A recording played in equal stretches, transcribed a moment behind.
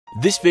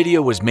This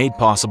video was made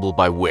possible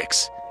by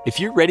Wix. If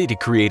you're ready to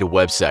create a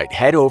website,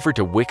 head over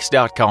to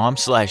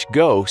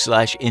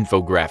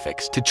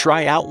wix.com/go/infographics to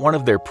try out one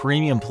of their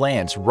premium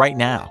plans right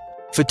now.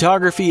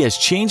 Photography has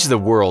changed the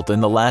world in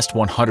the last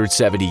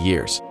 170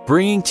 years,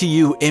 bringing to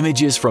you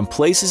images from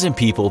places and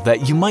people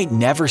that you might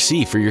never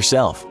see for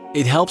yourself.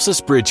 It helps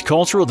us bridge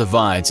cultural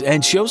divides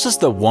and shows us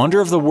the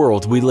wonder of the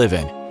world we live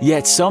in.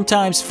 Yet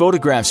sometimes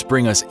photographs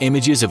bring us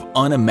images of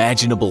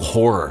unimaginable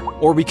horror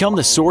or become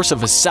the source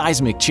of a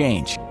seismic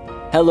change.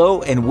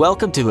 Hello and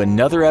welcome to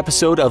another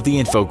episode of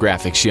the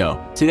Infographics Show.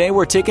 Today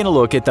we're taking a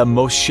look at the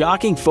most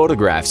shocking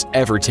photographs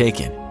ever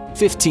taken.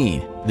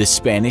 15. The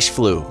Spanish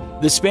Flu.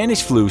 The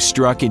Spanish flu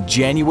struck in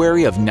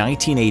January of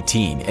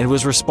 1918 and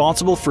was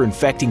responsible for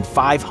infecting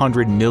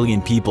 500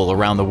 million people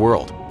around the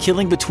world,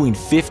 killing between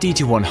 50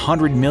 to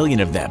 100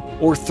 million of them,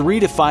 or 3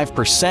 to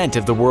 5%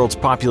 of the world's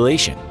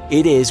population.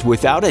 It is,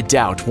 without a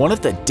doubt, one of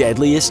the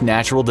deadliest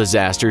natural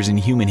disasters in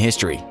human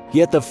history.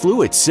 Yet the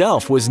flu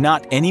itself was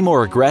not any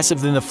more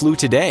aggressive than the flu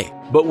today.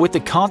 But with the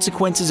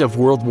consequences of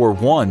World War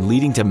I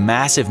leading to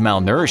massive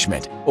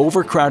malnourishment,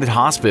 overcrowded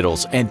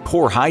hospitals, and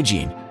poor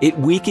hygiene, it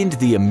weakened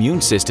the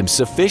immune system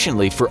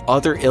sufficiently for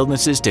other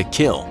illnesses to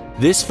kill.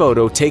 This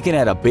photo taken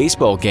at a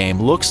baseball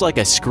game looks like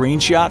a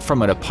screenshot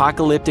from an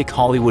apocalyptic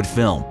Hollywood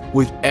film,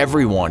 with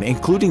everyone,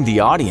 including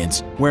the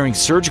audience, wearing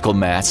surgical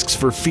masks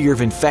for fear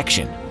of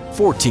infection.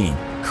 14.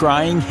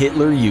 Crying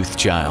Hitler Youth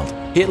Child.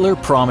 Hitler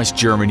promised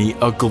Germany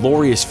a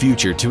glorious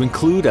future to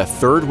include a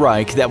Third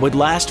Reich that would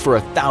last for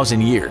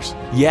 1,000 years.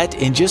 Yet,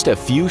 in just a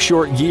few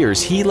short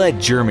years, he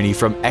led Germany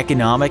from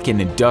economic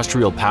and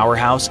industrial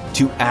powerhouse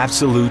to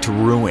absolute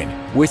ruin,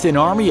 with an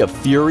army of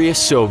furious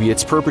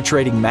Soviets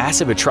perpetrating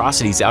massive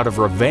atrocities out of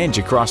revenge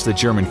across the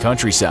German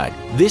countryside.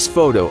 This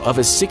photo of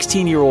a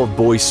 16-year-old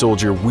boy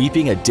soldier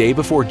weeping a day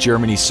before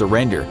Germany's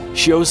surrender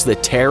shows the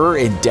terror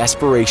and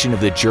desperation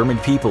of the German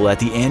people at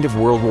the end of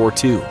World War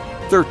II.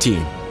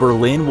 13.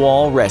 Berlin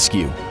Wall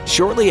Rescue.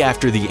 Shortly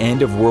after the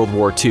end of World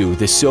War II,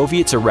 the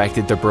Soviets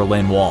erected the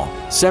Berlin Wall,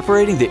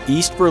 separating the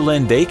East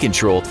Berlin they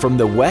controlled from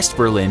the West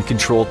Berlin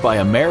controlled by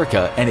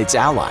America and its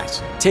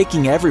allies,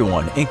 taking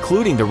everyone,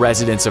 including the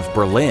residents of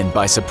Berlin,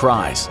 by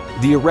surprise.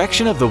 The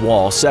erection of the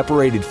wall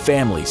separated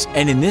families,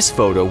 and in this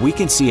photo we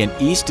can see an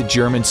East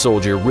German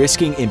soldier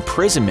risking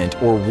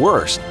imprisonment or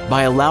worse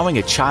by allowing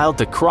a child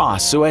to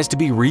cross so as to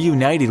be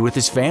reunited with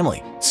his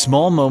family.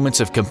 Small moments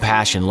of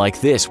compassion like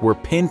this were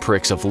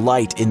pinpricks of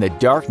light in the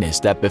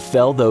darkness that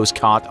befell those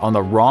caught on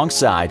the wrong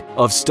side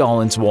of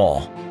Stalin's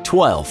wall.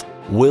 12.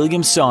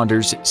 William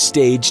Saunders'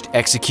 staged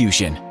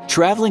execution.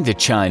 Traveling to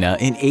China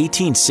in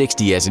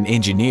 1860 as an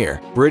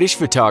engineer, British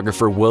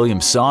photographer William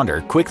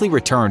Saunders quickly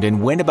returned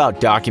and went about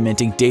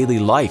documenting daily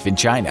life in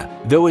China.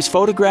 Though his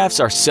photographs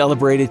are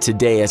celebrated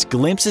today as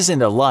glimpses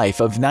into life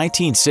of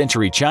 19th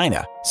century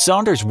China,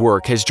 Saunders'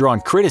 work has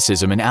drawn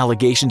criticism and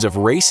allegations of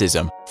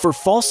racism for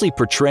falsely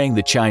portraying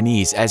the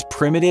Chinese as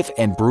primitive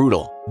and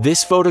brutal.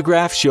 This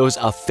photograph shows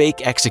a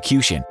fake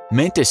execution,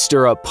 meant to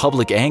stir up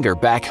public anger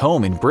back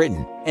home in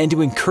Britain and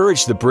to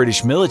encourage the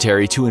British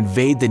military to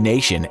invade the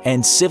nation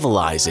and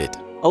civilize it.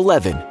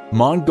 11.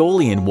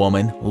 Mongolian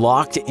Woman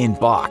Locked in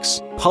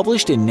Box.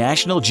 Published in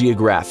National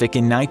Geographic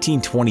in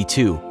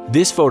 1922,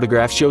 this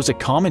photograph shows a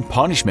common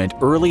punishment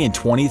early in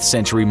 20th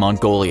century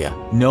Mongolia,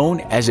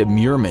 known as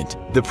immurement.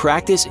 The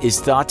practice is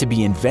thought to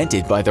be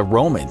invented by the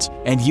Romans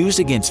and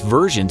used against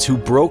virgins who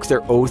broke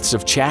their oaths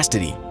of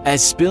chastity.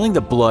 As spilling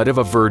the blood of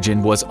a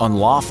virgin was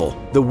unlawful,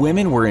 the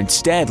women were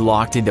instead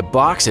locked into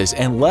boxes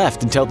and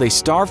left until they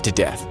starved to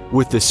death.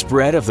 With the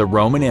spread of the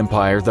Roman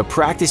Empire, the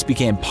practice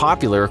became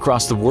popular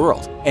across the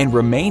world and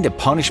remained a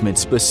punishment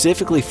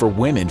specifically for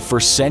women for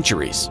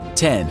centuries.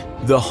 10.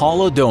 The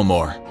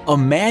Holodomor. A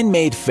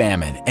man-made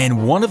famine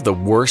and one of the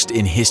worst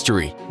in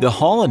history. The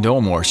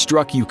Holodomor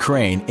struck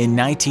Ukraine in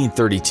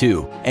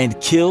 1932 and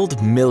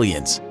killed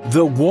millions.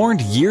 Though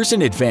warned years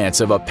in advance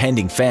of a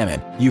pending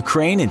famine,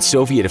 Ukraine and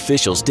Soviet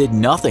officials did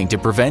nothing to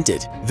prevent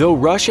it. Though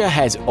Russia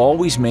has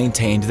always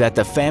maintained that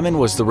the famine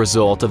was the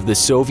result of the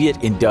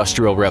Soviet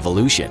Industrial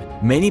Revolution,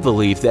 many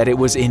believe that it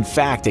was in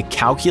fact a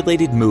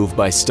calculated move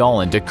by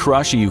Stalin to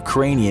crush a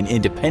Ukrainian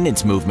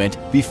independence movement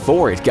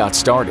before it got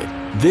started.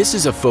 This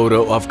is a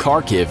photo of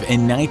Kharkiv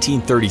in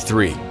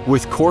 1933,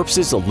 with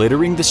corpses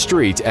littering the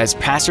streets as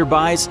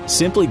passerbys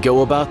simply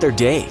go about their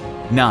day.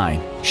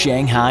 9.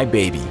 Shanghai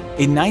Baby.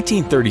 In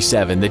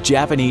 1937, the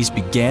Japanese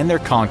began their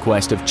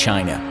conquest of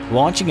China,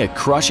 launching a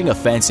crushing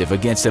offensive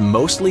against a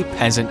mostly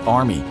peasant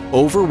army.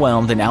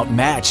 Overwhelmed and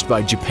outmatched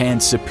by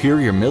Japan's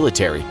superior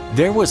military,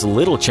 there was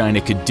little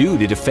China could do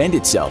to defend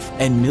itself,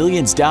 and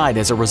millions died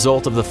as a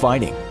result of the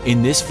fighting.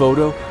 In this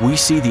photo, we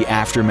see the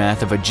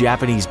aftermath of a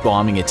Japanese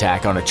bombing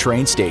attack on a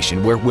train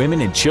station where women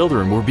and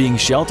children were being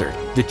sheltered.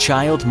 The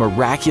child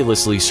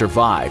miraculously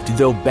survived,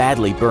 though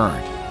badly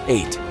burned.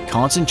 8.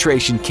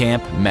 concentration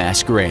camp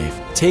mass grave.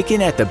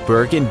 Taken at the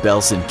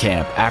Bergen-Belsen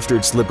camp after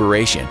its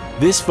liberation,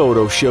 this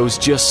photo shows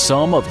just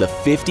some of the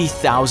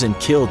 50,000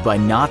 killed by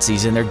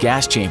Nazis in their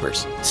gas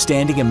chambers.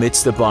 Standing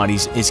amidst the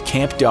bodies is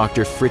camp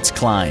doctor Fritz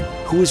Klein,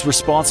 who is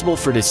responsible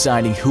for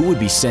deciding who would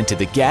be sent to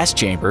the gas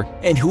chamber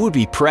and who would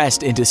be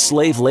pressed into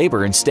slave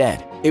labor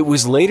instead. It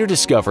was later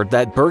discovered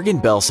that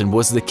Bergen-Belsen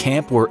was the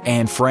camp where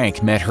Anne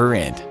Frank met her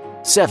end.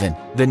 7.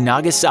 The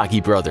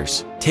Nagasaki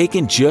Brothers.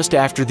 Taken just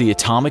after the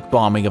atomic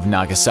bombing of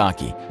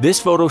Nagasaki, this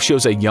photo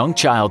shows a young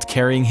child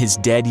carrying his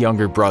dead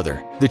younger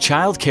brother. The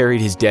child carried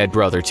his dead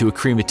brother to a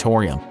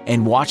crematorium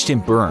and watched him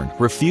burn,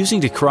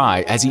 refusing to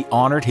cry as he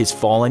honored his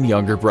fallen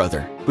younger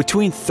brother.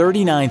 Between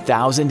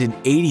 39,000 and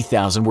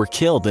 80,000 were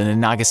killed in the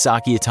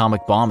Nagasaki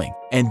atomic bombing,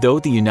 and though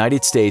the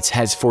United States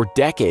has for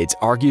decades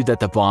argued that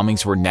the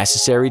bombings were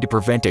necessary to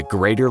prevent a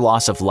greater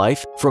loss of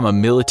life from a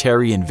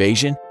military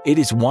invasion, it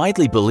is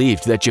widely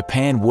believed that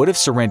Japan would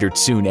have surrendered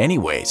soon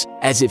anyways,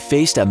 as it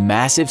faced a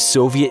massive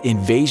Soviet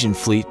invasion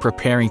fleet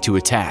preparing to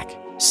attack.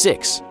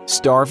 6.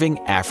 Starving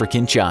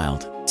African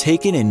Child.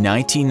 Taken in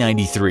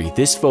 1993,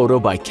 this photo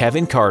by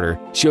Kevin Carter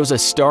shows a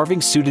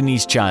starving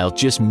Sudanese child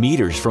just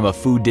meters from a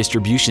food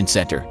distribution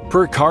center.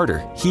 Per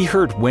Carter, he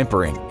heard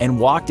whimpering and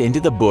walked into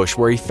the bush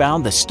where he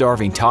found the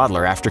starving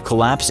toddler after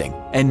collapsing,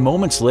 and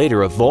moments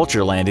later a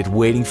vulture landed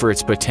waiting for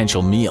its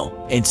potential meal.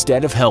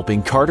 Instead of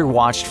helping, Carter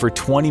watched for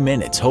 20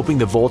 minutes hoping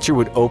the vulture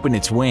would open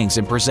its wings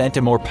and present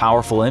a more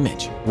powerful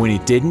image. When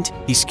it didn't,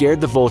 he scared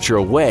the vulture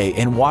away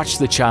and watched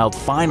the child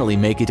finally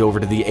make it over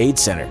to the aid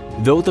center.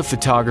 Though the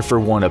photographer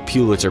won a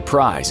Pulitzer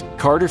Prize,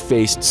 Carter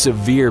faced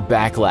severe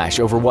backlash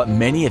over what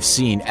many have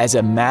seen as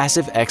a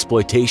massive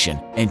exploitation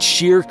and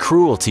sheer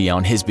cruelty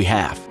on his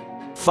behalf.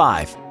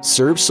 5.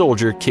 Serb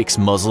soldier kicks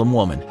Muslim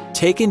woman.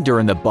 Taken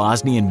during the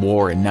Bosnian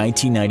War in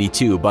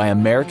 1992 by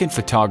American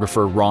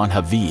photographer Ron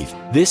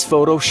Haviv, this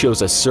photo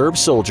shows a Serb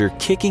soldier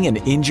kicking an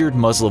injured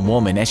Muslim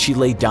woman as she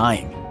lay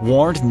dying.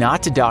 Warned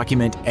not to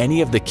document any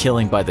of the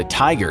killing by the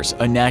Tigers,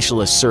 a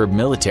nationalist Serb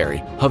military,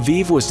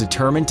 Haviv was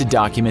determined to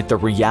document the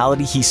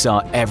reality he saw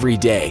every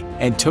day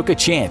and took a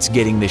chance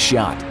getting the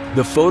shot.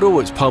 The photo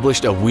was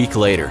published a week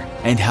later,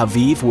 and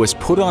Haviv was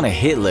put on a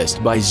hit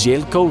list by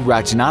Željko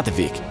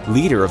Ražnatović,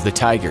 leader of the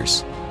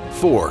Tigers.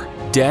 4.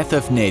 Death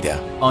of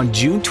Neda. On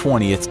June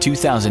 20,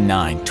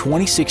 2009,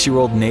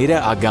 26-year-old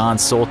Neda Agan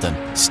Sultan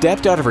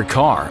stepped out of her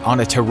car on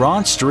a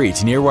Tehran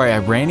street near where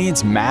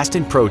Iranians massed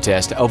in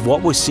protest of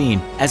what was seen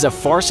as a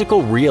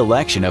farcical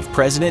re-election of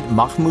President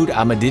Mahmoud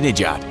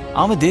Ahmadinejad.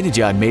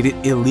 Ahmadinejad made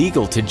it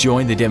illegal to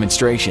join the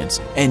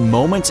demonstrations, and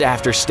moments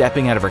after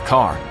stepping out of her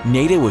car,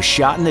 Neda was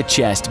shot in the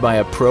chest by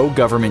a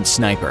pro-government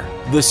sniper.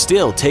 The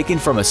still taken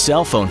from a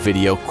cell phone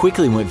video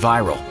quickly went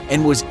viral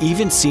and was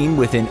even seen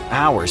within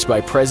hours by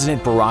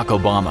President Barack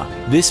Obama.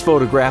 This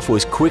photograph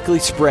was quickly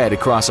spread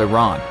across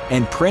Iran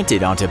and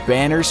printed onto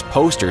banners,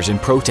 posters, and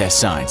protest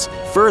signs,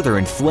 further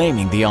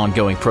inflaming the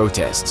ongoing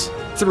protests.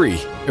 3.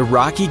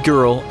 Iraqi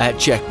girl at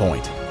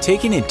checkpoint.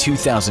 Taken in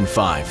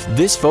 2005,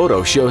 this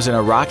photo shows an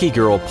Iraqi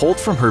girl pulled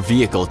from her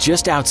vehicle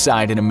just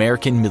outside an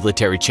American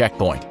military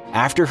checkpoint.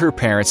 After her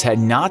parents had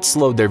not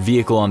slowed their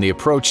vehicle on the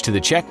approach to the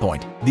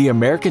checkpoint, the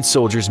American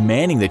soldiers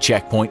manning the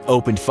checkpoint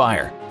opened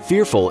fire,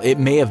 fearful it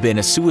may have been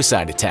a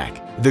suicide attack.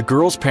 The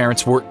girl's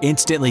parents were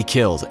instantly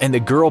killed, and the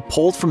girl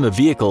pulled from the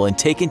vehicle and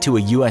taken to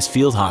a U.S.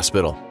 field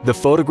hospital. The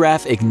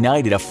photograph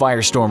ignited a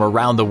firestorm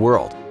around the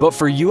world, but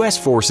for U.S.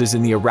 forces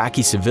and the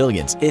Iraqi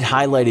civilians, it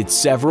highlighted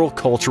several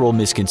cultural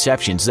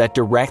misconceptions that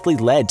directly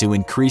led to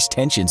increased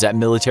tensions at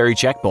military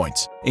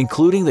checkpoints,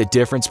 including the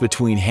difference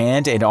between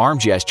hand and arm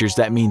gestures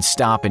that mean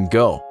stop and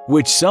go,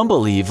 which some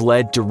believe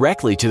led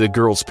directly to the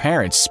girl's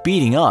parents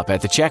speeding up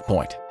at the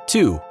checkpoint.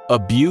 2.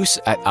 Abuse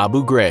at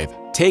Abu Ghraib.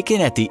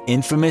 Taken at the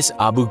infamous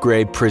Abu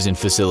Ghraib prison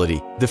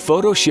facility, the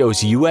photo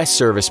shows U.S.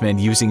 servicemen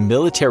using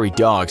military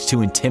dogs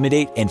to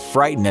intimidate and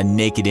frighten a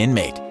naked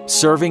inmate,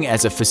 serving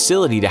as a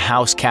facility to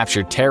house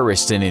captured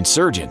terrorists and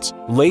insurgents.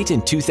 Late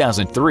in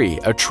 2003,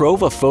 a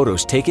trove of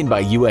photos taken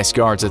by U.S.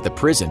 guards at the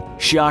prison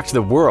shocked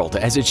the world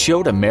as it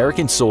showed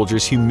American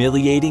soldiers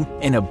humiliating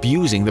and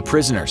abusing the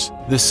prisoners.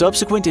 The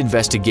subsequent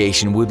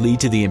investigation would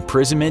lead to the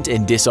imprisonment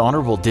and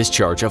dishonorable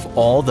discharge of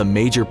all the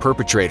major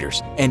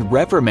perpetrators and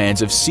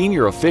reprimands of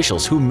senior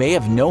officials who may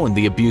have known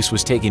the abuse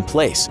was taking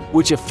place,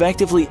 which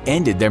effectively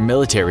ended their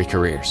military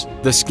careers.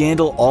 The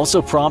scandal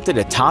also prompted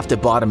a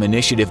top-to-bottom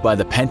initiative by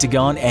the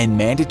Pentagon and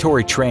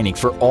mandatory training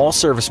for all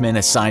servicemen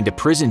assigned to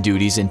prison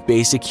duties and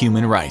basic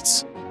human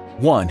rights.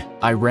 1.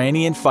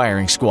 Iranian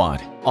firing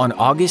squad. On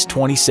August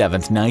 27,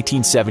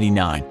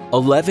 1979,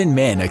 11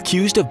 men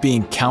accused of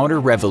being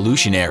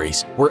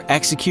counter-revolutionaries were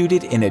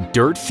executed in a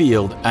dirt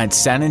field at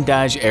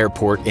Sanandaj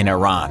Airport in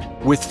Iran.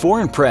 With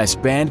foreign press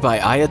banned by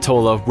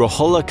Ayatollah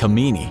Ruhollah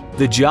Khomeini,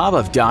 the job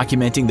of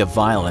documenting the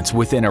violence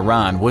within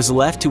Iran was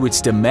left to its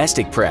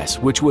domestic press,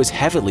 which was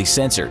heavily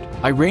censored.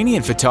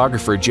 Iranian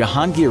photographer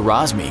Jahangir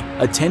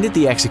Razmi attended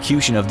the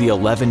execution of the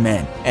 11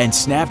 men and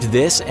snapped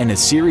this and a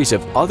series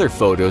of other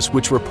photos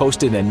which were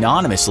posted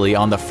anonymously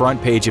on the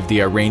front page of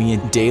the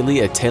Iranian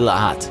Daily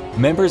Atelaat,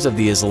 members of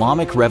the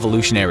Islamic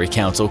Revolutionary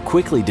Council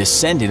quickly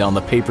descended on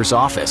the paper's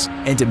office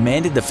and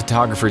demanded the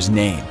photographer's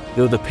name,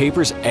 though the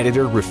paper's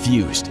editor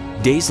refused.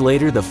 Days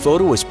later, the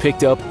photo was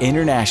picked up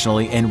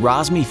internationally, and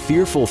Razmi,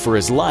 fearful for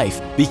his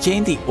life,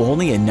 became the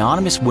only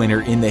anonymous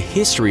winner in the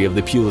history of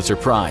the Pulitzer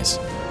Prize.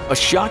 A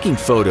shocking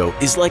photo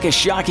is like a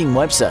shocking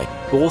website.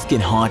 Both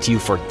can haunt you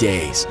for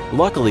days.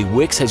 Luckily,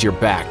 Wix has your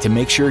back to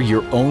make sure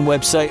your own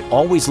website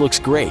always looks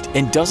great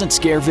and doesn't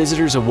scare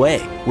visitors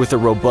away. With a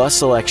robust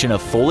selection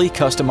of fully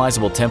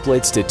customizable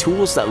templates to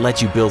tools that let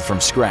you build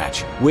from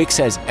scratch, Wix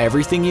has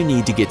everything you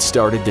need to get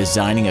started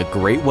designing a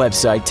great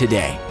website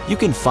today. You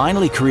can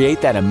finally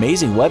create that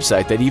amazing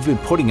website that you've been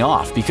putting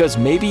off because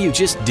maybe you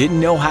just didn't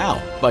know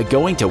how, by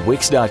going to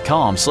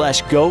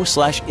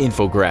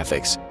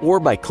wix.com/go/infographics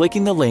or by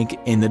clicking the link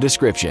in the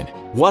description.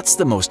 What's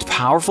the most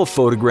powerful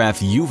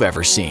photograph you've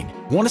ever seen?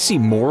 Want to see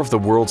more of the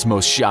world's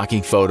most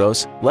shocking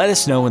photos? Let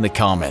us know in the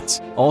comments.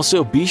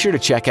 Also, be sure to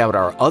check out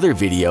our other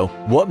video,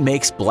 What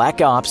Makes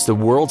Black Ops the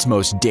World's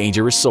Most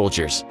Dangerous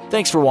Soldiers.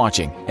 Thanks for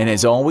watching, and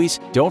as always,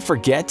 don't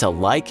forget to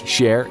like,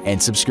 share,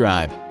 and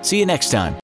subscribe. See you next time.